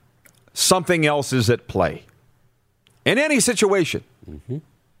up, something else is at play. In any situation,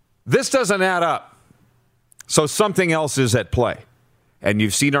 this doesn't add up. So something else is at play. And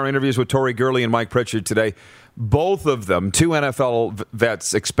you've seen our interviews with Tori, Gurley, and Mike Pritchard today. Both of them, two NFL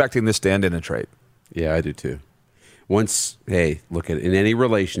vets, expecting this to end in a trade. Yeah, I do too. Look at it. In any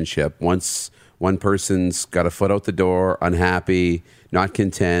relationship, once one person's got a foot out the door, unhappy, not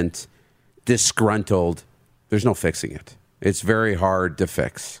content, disgruntled, there's no fixing it. It's very hard to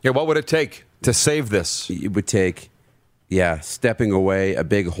fix. Yeah, what would it take to save this? It would take... stepping away, a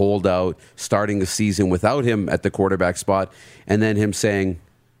big holdout, starting the season without him at the quarterback spot, and then him saying,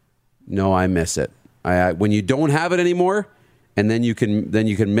 no, I miss it. When you don't have it anymore, and then you can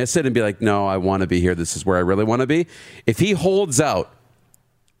miss it and be like, no, I want to be here. This is where I really want to be. If he holds out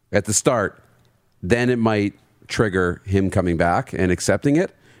at the start, then it might trigger him coming back and accepting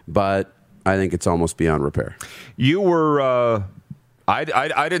it, but I think it's almost beyond repair. You were,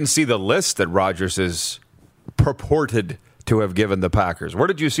 I didn't see the list that Rodgers is purported to have given the Packers. Where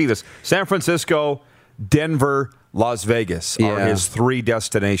did you see this? San Francisco, Denver, Las Vegas are his three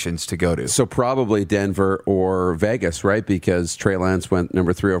destinations to go to. So probably Denver or Vegas, right? Because Trey Lance went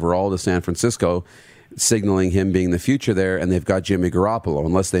number 3 overall to San Francisco, signaling him being the future there, and they've got Jimmy Garoppolo.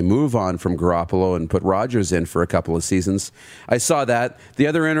 Unless they move on from Garoppolo and put Rodgers in for a couple of seasons. I saw that. The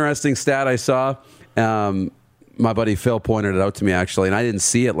other interesting stat I saw, my buddy Phil pointed it out to me actually, and I didn't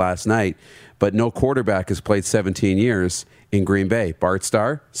see it last night, but no quarterback has played 17 years in Green Bay. Bart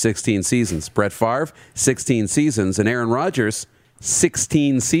Starr, 16 seasons. Brett Favre, 16 seasons. And Aaron Rodgers,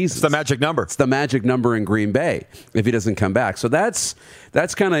 16 seasons. It's the magic number. It's the magic number in Green Bay if he doesn't come back. So that's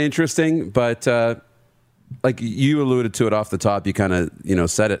kind of interesting. But like you alluded to it off the top, you kind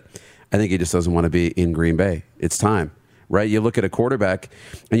of said it. I think he just doesn't want to be in Green Bay. It's time, right? You look at a quarterback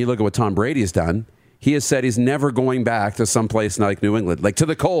and you look at what Tom Brady has done. He has said he's never going back to some place like New England, like to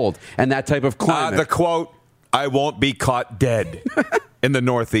the cold and that type of climate. The quote, I won't be caught dead in the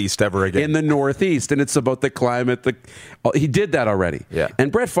Northeast ever again. In the Northeast, and it's about the climate. He did that already. Yeah.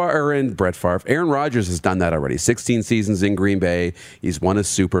 And Aaron Rodgers has done that already. 16 seasons in Green Bay. He's won a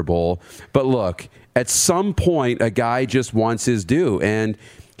Super Bowl. But look, at some point, a guy just wants his due. And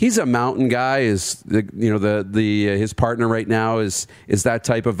he's a mountain guy. His partner right now is that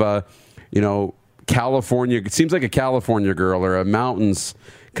type of a, California. It seems like a California girl or a mountains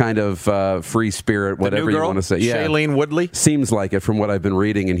kind of free spirit, whatever you want to say. Yeah, Shailene Woodley? Seems like it from what I've been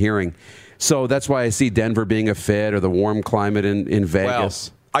reading and hearing. So that's why I see Denver being a fit, or the warm climate in Vegas.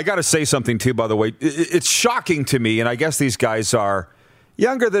 Well, I got to say something, too, by the way. It's shocking to me, and I guess these guys are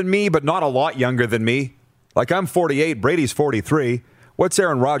younger than me, but not a lot younger than me. Like, I'm 48, Brady's 43. What's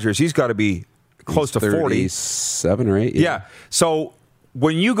Aaron Rodgers? He's got to be close to 40. 37 or 8. Yeah. So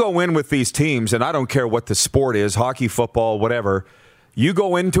when you go in with these teams, and I don't care what the sport is, hockey, football, whatever, you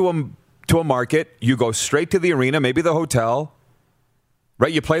go into a market, you go straight to the arena, maybe the hotel,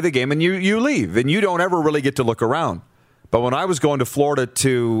 right? You play the game and you leave, and you don't ever really get to look around. But when I was going to Florida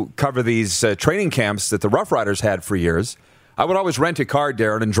to cover these training camps that the Rough Riders had for years, I would always rent a car,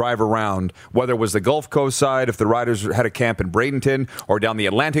 Darren, and drive around, whether it was the Gulf Coast side, if the Riders had a camp in Bradenton, or down the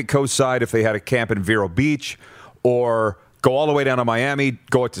Atlantic Coast side, if they had a camp in Vero Beach, or go all the way down to Miami,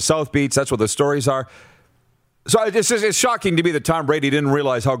 go out to South Beach. That's where the stories are. So it's shocking to me that Tom Brady didn't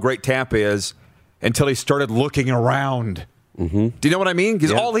realize how great Tampa is until he started looking around. Mm-hmm. Do you know what I mean?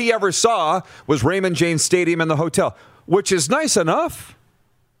 Because all he ever saw was Raymond James Stadium and the hotel, which is nice enough,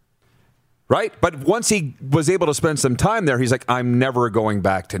 right? But once he was able to spend some time there, he's like, I'm never going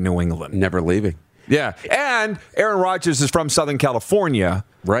back to New England. Never leaving. Yeah. And Aaron Rodgers is from Southern California.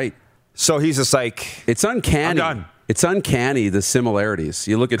 Right. So he's just like, it's uncanny. I'm done. It's uncanny, the similarities.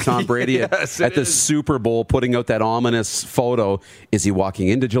 You look at Tom Brady yes, at the Super Bowl putting out that ominous photo. Is he walking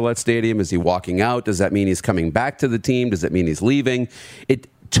into Gillette Stadium? Is he walking out? Does that mean he's coming back to the team? Does that mean he's leaving? It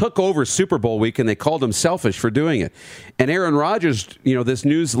took over Super Bowl week, and they called him selfish for doing it. And Aaron Rodgers, this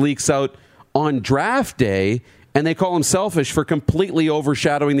news leaks out on draft day, and they call him selfish for completely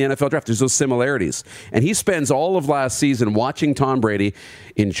overshadowing the NFL draft. There's those similarities. And he spends all of last season watching Tom Brady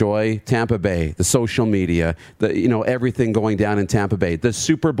enjoy Tampa Bay, the social media, everything going down in Tampa Bay, the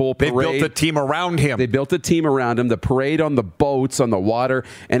Super Bowl parade. They built a team around him. The parade on the boats, on the water.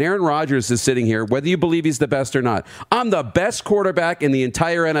 And Aaron Rodgers is sitting here, whether you believe he's the best or not. I'm the best quarterback in the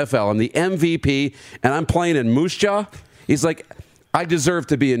entire NFL. I'm the MVP, and I'm playing in Moose Jaw. He's like, I deserve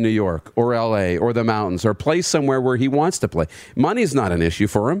to be in New York or L.A. or the mountains or play somewhere where he wants to play. Money's not an issue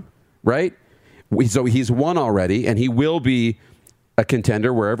for him, right? So he's won already, and he will be a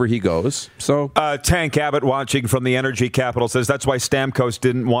contender wherever he goes. So Tank Abbott, watching from the energy capital, says that's why Stamkos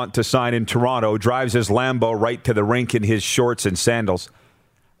didn't want to sign in Toronto. Drives his Lambo right to the rink in his shorts and sandals.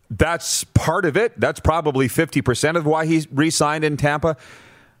 That's part of it. That's probably 50% of why he re-signed in Tampa.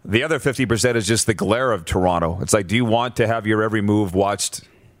 The other 50% is just the glare of Toronto. It's like, do you want to have your every move watched?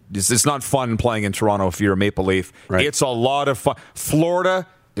 It's not fun playing in Toronto if you're a Maple Leaf. Right. It's a lot of fun. Florida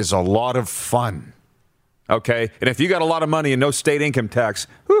is a lot of fun. Okay? And if you got a lot of money and no state income tax,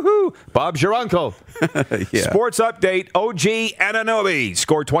 woohoo, Bob's your uncle. Yeah. Sports update, OG Anunoby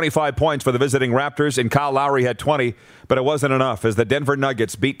scored 25 points for the visiting Raptors, and Kyle Lowry had 20, but it wasn't enough as the Denver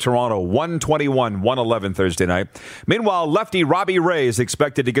Nuggets beat Toronto 121-111 Thursday night. Meanwhile, lefty Robbie Ray is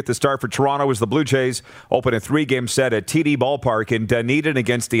expected to get the start for Toronto as the Blue Jays open a 3-game set at TD Ballpark in Dunedin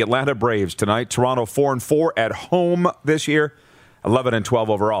against the Atlanta Braves tonight. Toronto 4-4 at home this year. 11-12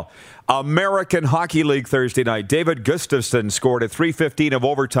 overall. American Hockey League Thursday night. David Gustafsson scored at 3:15 of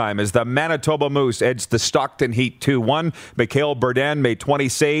overtime as the Manitoba Moose edged the Stockton Heat 2-1. Mikhail Burdan made 20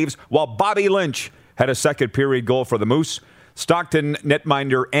 saves, while Bobby Lynch had a second period goal for the Moose. Stockton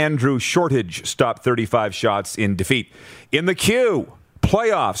netminder Andrew Shortage stopped 35 shots in defeat. In the queue,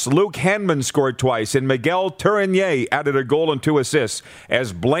 playoffs, Luke Hanman scored twice, and Miguel Tourigny added a goal and 2 assists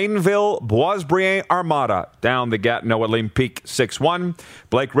as Blainville Boisbriand Armada down the Gatineau Olympique 6-1.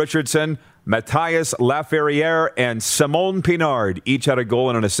 Blake Richardson, Matthias Laferriere, and Simone Pinard each had a goal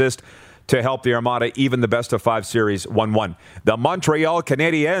and an assist to help the Armada even the best-of-5 series 1-1. The Montreal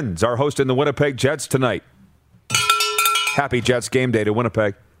Canadiens are hosting the Winnipeg Jets tonight. Happy Jets game day to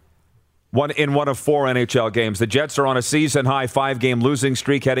Winnipeg. One of 4 NHL games. The Jets are on a season-high 5-game losing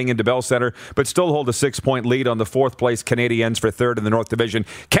streak heading into Bell Center, but still hold a 6-point lead on the 4th-place Canadiens for 3rd in the North Division.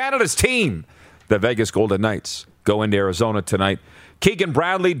 Canada's team, the Vegas Golden Knights, go into Arizona tonight. Keegan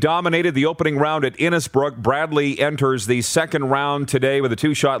Bradley dominated the opening round at Innisbrook. Bradley enters the second round today with a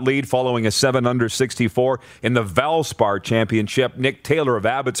 2-shot lead following a 7-under 64 in the Valspar Championship. Nick Taylor of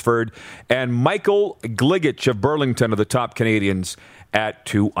Abbotsford and Michael Gligich of Burlington are the top Canadians at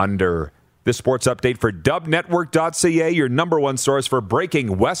 2-under. This sports update for dubnetwork.ca, your number one source for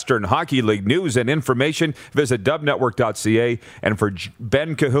breaking Western Hockey League news and information. Visit dubnetwork.ca. And for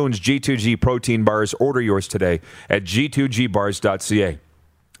Ben Cahoon's G2G protein bars, order yours today at g2gbars.ca.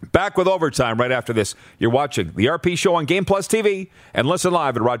 Back with overtime right after this. You're watching the RP Show on Game Plus TV and listen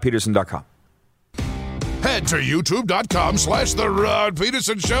live at rodpeterson.com. Head to youtube.com/The Rod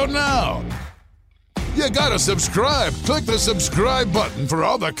Peterson Show now. You gotta subscribe. Click the subscribe button for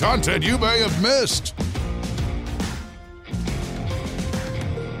all the content you may have missed.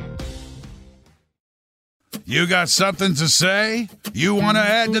 You got something to say? You want to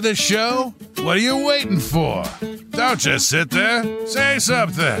add to the show? What are you waiting for? Don't just sit there. Say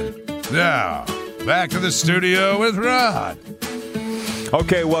something. Now, back to the studio with Rod.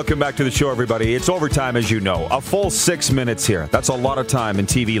 Okay, welcome back to the show, everybody. It's overtime, as you know. A full 6 minutes here. That's a lot of time in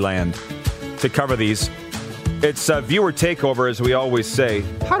TV land to cover these. It's viewer takeover, as we always say.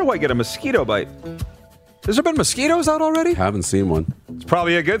 How do I get a mosquito bite? Has there been mosquitoes out already? Haven't seen one. It's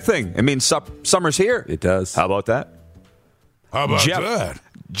probably a good thing. It means summer's here. It does. How about that? How about that?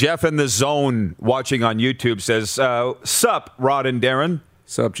 Jeff in the zone watching on YouTube says, sup, Rod and Darren.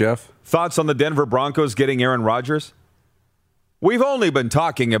 Sup, Jeff? Thoughts on the Denver Broncos getting Aaron Rodgers? We've only been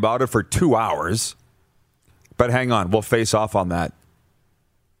talking about it for 2 hours. But hang on, we'll face off on that.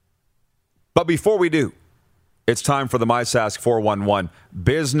 But before we do, it's time for the MySask 411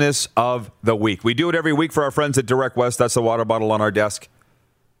 Business of the Week. We do it every week for our friends at Direct West. That's the water bottle on our desk.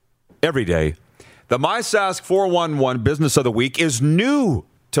 Every day. The MySask 411 Business of the Week is new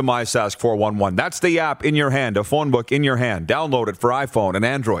to MySask 411. That's the app in your hand, a phone book in your hand. Download it for iPhone and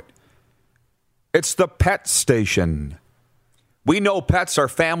Android. It's the Pet Station. We know pets are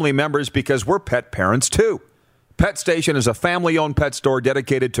family members because we're pet parents too. Pet Station is a family-owned pet store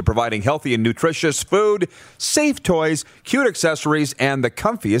dedicated to providing healthy and nutritious food, safe toys, cute accessories, and the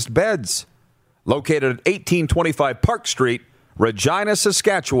comfiest beds. Located at 1825 Park Street, Regina,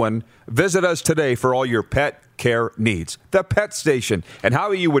 Saskatchewan. Visit us today for all your pet care needs. The Pet Station. And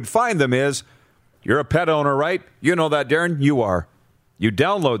how you would find them is, you're a pet owner, right? You know that, Darren. You are. You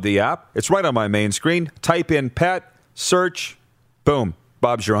download the app. It's right on my main screen. Type in pet, search, boom.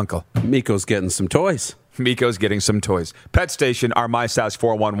 Bob's your uncle. Miko's getting some toys. Miko's getting some toys. Pet Station, our MySask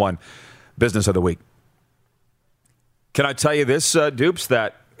 411 Business of the Week. Can I tell you this, Dupes,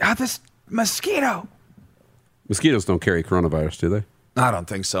 that this mosquito. Mosquitoes don't carry coronavirus, do they? I don't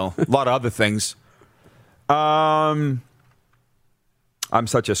think so. A lot of other things. I'm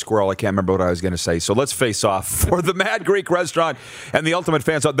such a squirrel, I can't remember what I was going to say. So let's face off for the Mad Greek Restaurant and the Ultimate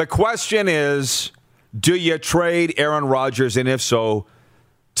Fan Zone. The question is, do you trade Aaron Rodgers, and if so,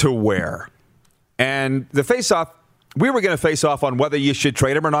 to where? And the face-off, we were going to face off on whether you should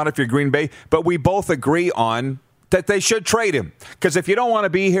trade him or not if you're Green Bay, but we both agree on that they should trade him. Because if you don't want to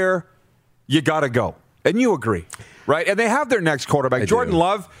be here, you got to go. And you agree, right? And they have their next quarterback. Jordan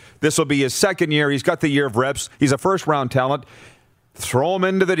Love, this will be his second year. He's got the year of reps. He's a first-round talent. Throw him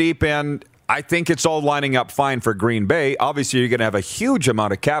into the deep end. I think it's all lining up fine for Green Bay. Obviously, you're going to have a huge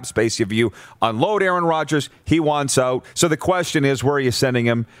amount of cap space if you unload Aaron Rodgers. He wants out. So the question is, where are you sending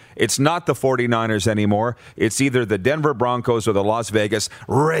him? It's not the 49ers anymore. It's either the Denver Broncos or the Las Vegas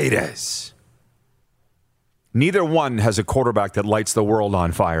Raiders. Neither one has a quarterback that lights the world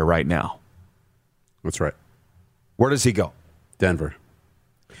on fire right now. That's right. Where does he go? Denver.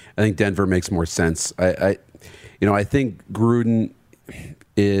 I think Denver makes more sense. I think Gruden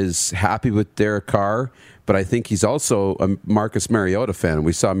is happy with Derek Carr, but I think he's also a Marcus Mariota fan.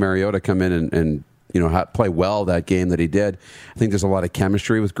 We saw Mariota come in and play well that game that he did. I think there's a lot of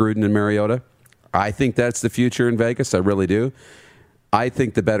chemistry with Gruden and Mariota. I think that's the future in Vegas. I really do. I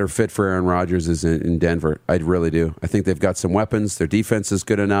think the better fit for Aaron Rodgers is in Denver. I really do. I think they've got some weapons. Their defense is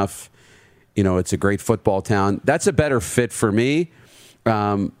good enough. It's a great football town. That's a better fit for me.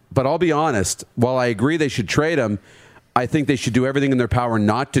 But I'll be honest, while I agree they should trade him, I think they should do everything in their power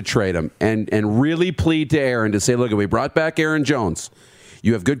not to trade him and really plead to Aaron to say, look, we brought back Aaron Jones.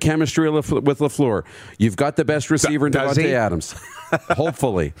 You have good chemistry with LaFleur. You've got the best receiver in Devontae Adams.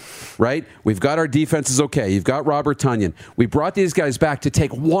 Hopefully, right? We've got our defenses okay. You've got Robert Tonyan. We brought these guys back to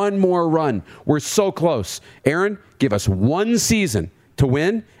take one more run. We're so close. Aaron, give us one season to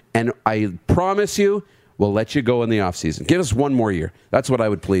win, and I promise you, we'll let you go in the offseason. Give us one more year. That's what I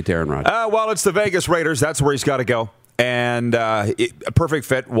would plead to Aaron Rodgers. Well, it's the Vegas Raiders. That's where he's got to go. And a perfect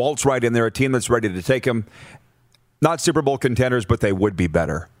fit. Walt's right in there, a team that's ready to take him. Not Super Bowl contenders, but they would be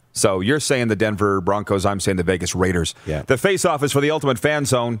better. So you're saying the Denver Broncos, I'm saying the Vegas Raiders. Yeah. The face-off is for the Ultimate Fan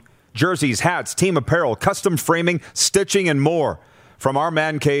Zone. Jerseys, hats, team apparel, custom framing, stitching, and more. From our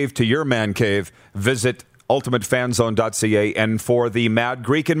man cave to your man cave, visit ultimatefanzone.ca. And for the Mad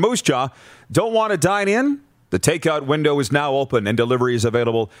Greek and Moose Jaw, don't want to dine in? The takeout window is now open and delivery is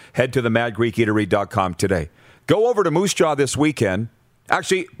available. Head to themadgreekeatery.com today. Go over to Moose Jaw this weekend.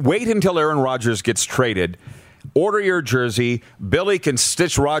 Actually, wait until Aaron Rodgers gets traded Order your jersey. Billy can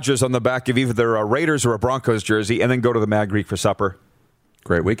stitch Rodgers on the back of either a Raiders or a Broncos jersey, and then go to the Mad Greek for supper.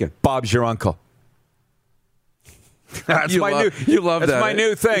 Great weekend. Bob's your uncle. That's You love that. That's my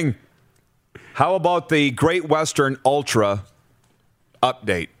new thing. How about the Great Western Ultra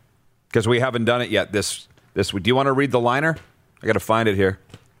update? Because we haven't done it yet this week. Do you want to read the liner? I got to find it here.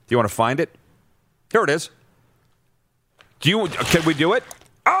 Do you want to find it? Here it is. Can we do it?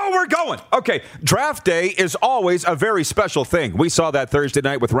 Oh, we're going. Okay, draft day is always a very special thing. We saw that Thursday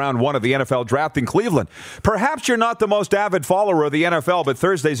night with round 1 of the NFL draft in Cleveland. Perhaps you're not the most avid follower of the NFL, but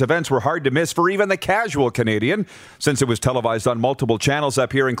Thursday's events were hard to miss for even the casual Canadian. Since it was televised on multiple channels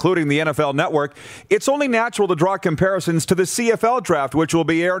up here, including the NFL Network, it's only natural to draw comparisons to the CFL draft, which will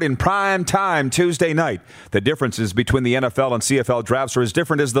be aired in prime time Tuesday night. The differences between the NFL and CFL drafts are as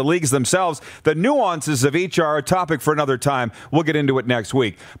different as the leagues themselves. The nuances of each are a topic for another time. We'll get into it next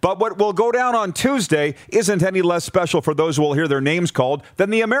week. But what will go down on Tuesday isn't any less special for those who will hear their names called than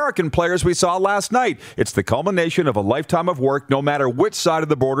the American players we saw last night. It's the culmination of a lifetime of work, no matter which side of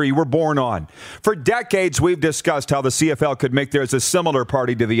the border you were born on. For decades, we've discussed how the CFL could make theirs a similar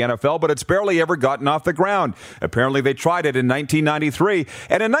party to the NFL, but it's barely ever gotten off the ground. Apparently, they tried it in 1993.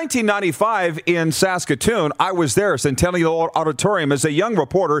 And in 1995 in Saskatoon, I was there, Centennial Auditorium, as a young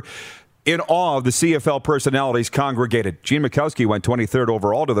reporter, in awe of the CFL personalities congregated. Gene Mikowski went 23rd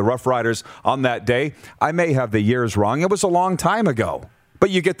overall to the Rough Riders on that day. I may have the years wrong. It was a long time ago,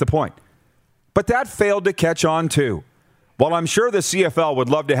 but you get the point. But that failed to catch on, too. While I'm sure the CFL would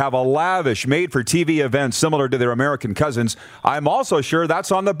love to have a lavish made-for-TV event similar to their American cousins, I'm also sure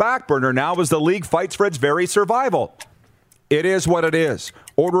that's on the back burner now as the league fights for its very survival. It is what it is.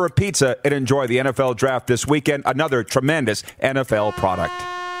 Order a pizza and enjoy the NFL draft this weekend. Another tremendous NFL product.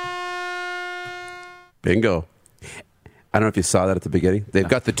 Bingo. I don't know if you saw that at the beginning. They've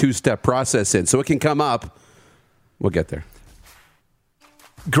got the 2-step process in, so it can come up. We'll get there.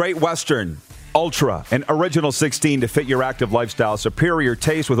 Great Western Ultra, an original 16 to fit your active lifestyle. Superior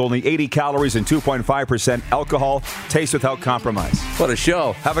taste with only 80 calories and 2.5% alcohol. Taste without compromise. What a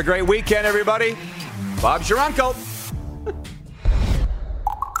show. Have a great weekend, everybody. Bob's your uncle.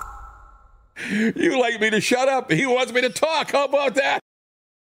 You like me to shut up. He wants me to talk. How about that?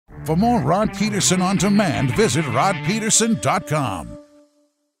 For more Rod Peterson on demand, visit rodpeterson.com.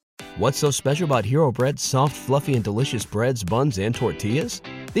 What's so special about Hero Bread's soft, fluffy, and delicious breads, buns, and tortillas?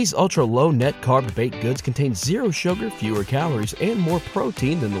 These ultra-low net-carb baked goods contain zero sugar, fewer calories, and more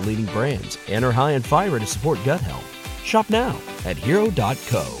protein than the leading brands, and are high in fiber to support gut health. Shop now at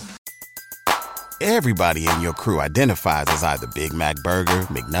hero.co. Everybody in your crew identifies as either Big Mac Burger,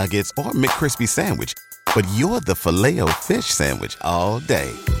 McNuggets, or McCrispy Sandwich. But you're the Filet-O-Fish Sandwich all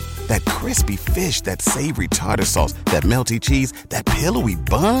day. That crispy fish, that savory tartar sauce, that melty cheese, that pillowy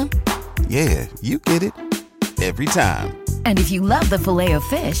bun. Yeah, you get it. Every time. And if you love the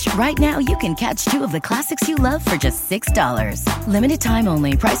Filet-O-Fish, right now you can catch 2 of the classics you love for just $6. Limited time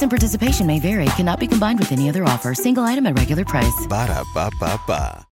only. Price and participation may vary. Cannot be combined with any other offer. Single item at regular price. Ba-da-ba-ba-ba.